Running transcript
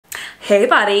Hey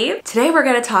buddy! Today we're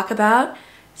going to talk about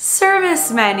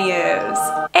service menus,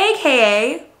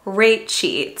 aka rate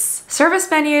sheets.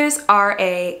 Service menus are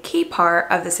a key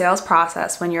part of the sales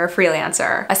process when you're a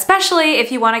freelancer, especially if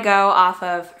you want to go off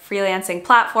of freelancing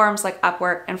platforms like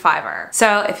Upwork and Fiverr.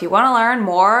 So if you want to learn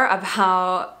more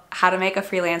about how to make a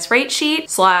freelance rate sheet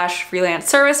 / freelance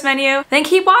service menu, then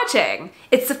keep watching.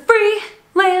 It's the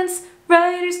Freelance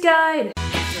Writer's Guide.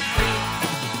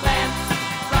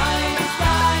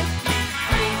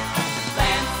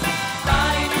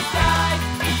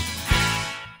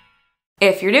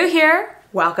 If you're new here,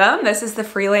 welcome. This is the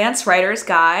Freelance Writer's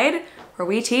Guide, where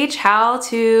we teach how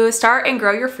to start and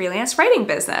grow your freelance writing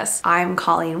business. I'm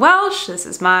Colleen Welsch. This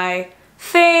is my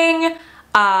thing.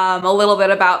 A little bit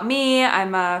about me.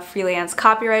 I'm a freelance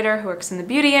copywriter who works in the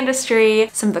beauty industry.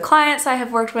 Some of the clients I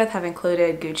have worked with have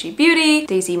included Gucci Beauty,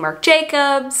 Daisy Marc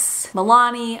Jacobs,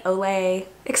 Milani, Olay,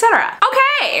 etc.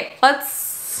 Okay, let's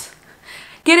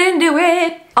get into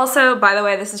it. Also, by the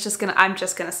way, I'm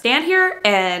just gonna stand here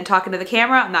and talk into the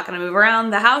camera. I'm not gonna move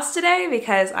around the house today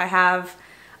because I have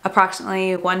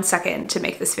approximately 1 second to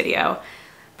make this video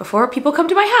before people come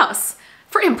to my house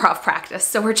for improv practice.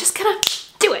 So we're just gonna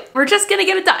do it. We're just gonna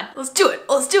get it done. Let's do it.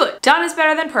 Let's do it. Done is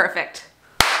better than perfect.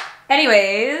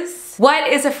 Anyways, what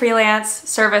is a freelance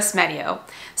service menu?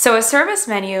 So a service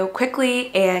menu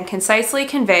quickly and concisely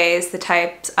conveys the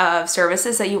types of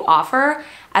services that you offer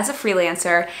as a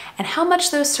freelancer and how much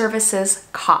those services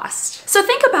cost. So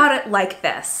think about it like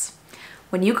this.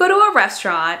 When you go to a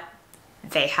restaurant,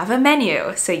 they have a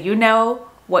menu, so you know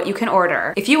what you can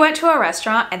order. If you went to a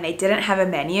restaurant and they didn't have a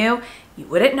menu, you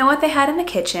wouldn't know what they had in the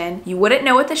kitchen, you wouldn't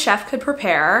know what the chef could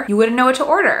prepare, you wouldn't know what to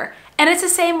order. And it's the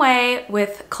same way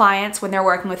with clients when they're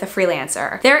working with a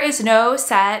freelancer. There is no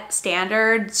set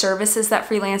standard services that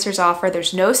freelancers offer.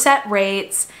 There's no set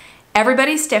rates.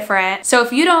 Everybody's different. So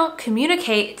if you don't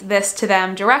communicate this to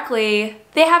them directly,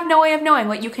 they have no way of knowing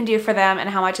what you can do for them and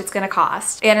how much it's gonna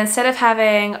cost. And instead of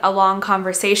having a long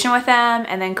conversation with them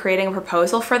and then creating a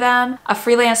proposal for them, a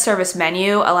freelance service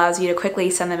menu allows you to quickly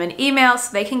send them an email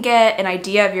so they can get an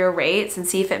idea of your rates and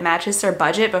see if it matches their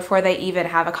budget before they even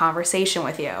have a conversation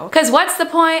with you. Because what's the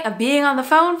point of being on the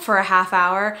phone for a half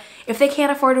hour if they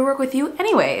can't afford to work with you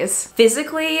anyways?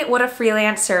 Physically, what a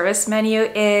freelance service menu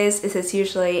is it's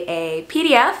usually a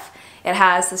PDF. It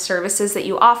has the services that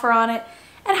you offer on it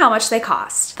and how much they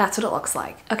cost. That's what it looks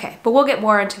like. Okay, but we'll get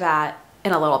more into that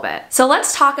in a little bit. So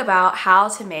let's talk about how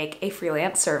to make a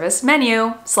freelance service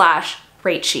menu /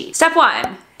 rate sheet. Step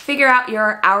 1, figure out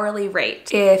your hourly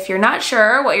rate. If you're not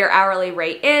sure what your hourly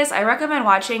rate is, I recommend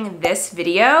watching this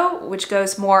video, which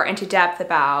goes more into depth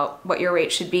about what your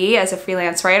rate should be as a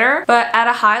freelance writer. But at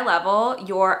a high level,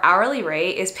 your hourly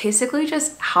rate is basically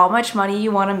just how much money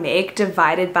you want to make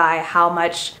divided by how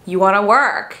much you want to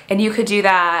work. And you could do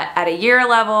that at a year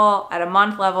level, at a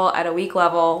month level, at a week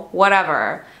level,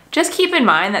 whatever. Just keep in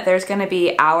mind that there's going to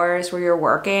be hours where you're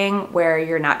working where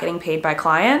you're not getting paid by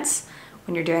clients,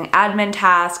 when you're doing admin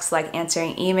tasks like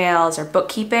answering emails or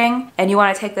bookkeeping, and you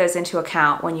want to take those into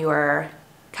account when you are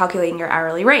calculating your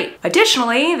hourly rate.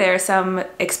 Additionally, there are some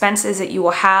expenses that you will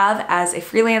have as a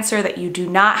freelancer that you do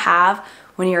not have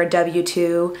when you're a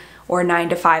W-2 or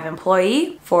 9-to-5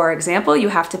 employee. For example, you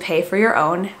have to pay for your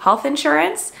own health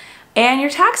insurance, and your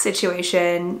tax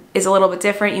situation is a little bit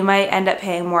different. You might end up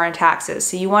paying more in taxes.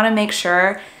 So you want to make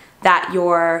sure that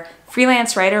your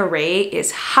freelance writer rate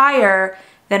is higher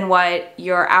than what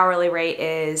your hourly rate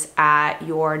is at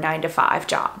your 9-to-5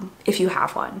 job, if you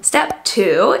have one. Step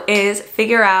 2 is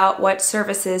figure out what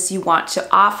services you want to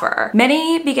offer.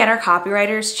 Many beginner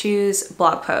copywriters choose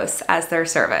blog posts as their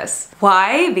service.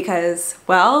 Why? Because,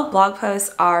 well, blog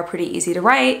posts are pretty easy to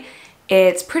write.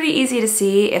 It's pretty easy to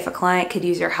see if a client could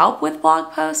use your help with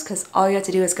blog posts because all you have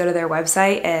to do is go to their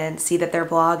website and see that their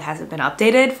blog hasn't been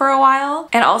updated for a while.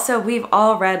 And also, we've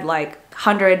all read like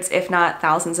hundreds, if not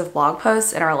thousands of blog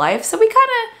posts in our life, so we kind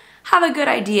of have a good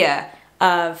idea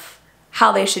of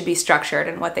how they should be structured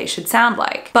and what they should sound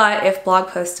like. But if blog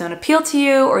posts don't appeal to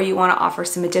you or you want to offer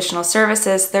some additional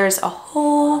services, there's a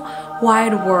whole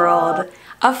wide world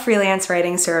of freelance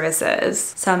writing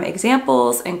services. Some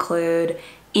examples include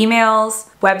emails,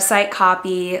 website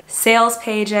copy, sales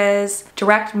pages,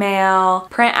 direct mail,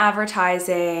 print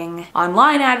advertising,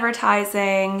 online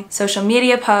advertising, social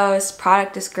media posts,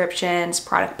 product descriptions,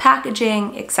 product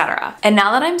packaging, etc. And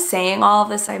now that I'm saying all of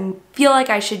this, I feel like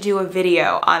I should do a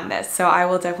video on this, so I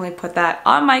will definitely put that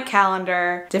on my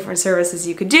calendar. Different services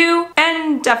you could do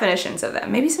and definitions of them.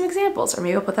 Maybe some examples, or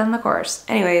maybe I'll put that in the course.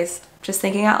 Anyways, just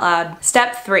thinking out loud.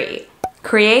 Step 3.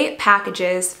 Create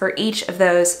packages for each of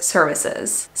those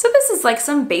services. So this is like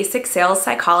some basic sales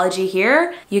psychology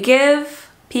here. You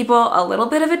give people a little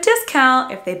bit of a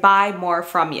discount if they buy more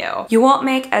from you. You won't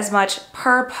make as much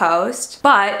per post,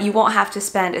 but you won't have to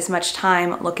spend as much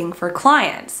time looking for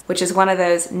clients, which is one of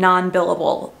those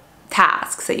non-billable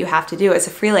tasks that you have to do as a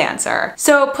freelancer.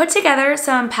 So put together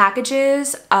some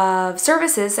packages of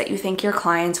services that you think your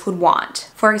clients would want.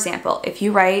 For example, if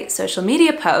you write social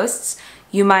media posts,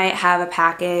 you might have a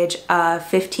package of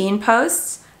 15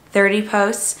 posts, 30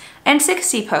 posts, and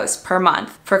 60 posts per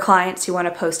month for clients who want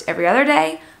to post every other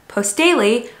day, post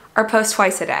daily, or post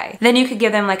twice a day. Then you could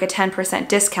give them like a 10%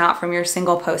 discount from your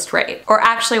single post rate. Or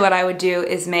actually what I would do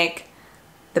is make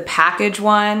the package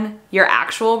one your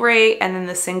actual rate and then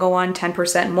the single one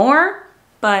 10% more,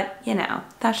 but you know,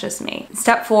 that's just me.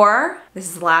 Step 4, this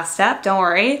is the last step, don't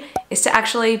worry, is to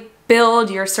actually build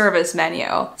your service menu.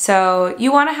 So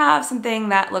you want to have something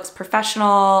that looks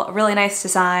professional, a really nice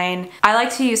design. I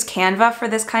like to use Canva for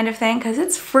this kind of thing because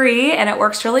it's free and it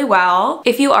works really well.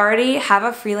 If you already have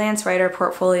a Freelance Writer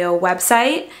portfolio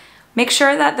website, make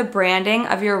sure that the branding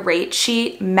of your rate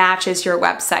sheet matches your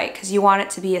website because you want it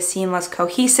to be a seamless,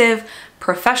 cohesive,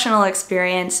 professional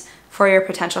experience for your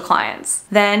potential clients.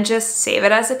 Then just save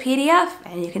it as a PDF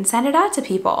and you can send it out to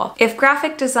people. If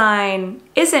graphic design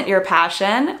isn't your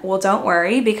passion, well, don't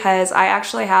worry because I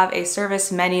actually have a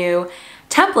service menu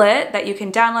template that you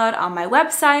can download on my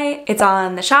website. It's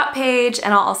on the shop page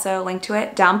and I'll also link to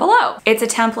it down below. It's a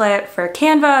template for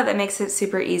Canva that makes it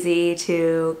super easy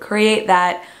to create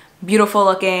that beautiful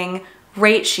looking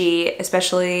rate sheet,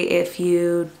 especially if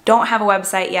you don't have a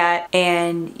website yet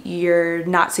and you're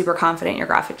not super confident in your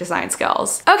graphic design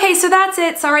skills. Okay, so that's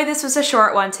it. Sorry this was a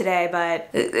short one today, but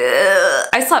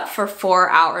I slept for 4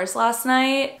 hours last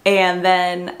night and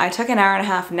then I took an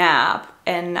hour-and-a-half nap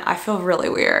and I feel really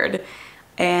weird.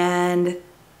 And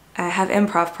I have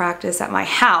improv practice at my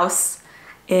house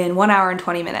in 1 hour and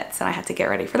 20 minutes and I have to get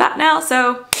ready for that now,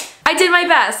 so I did my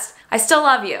best. I still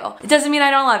love you. It doesn't mean I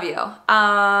don't love you.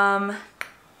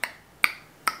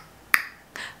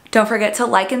 Don't forget to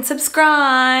like and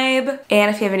subscribe.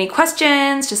 And if you have any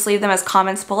questions, just leave them as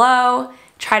comments below.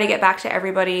 Try to get back to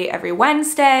everybody every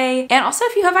Wednesday. And also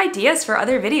if you have ideas for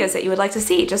other videos that you would like to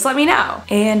see, just let me know.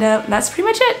 And that's pretty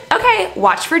much it. Okay,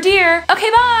 watch for deer. Okay,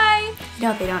 bye. You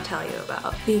know what they don't tell you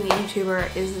about being a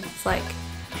YouTuber is it's like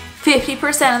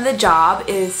 50% of the job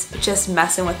is just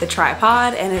messing with the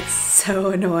tripod and it's so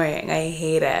annoying. I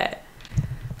hate it.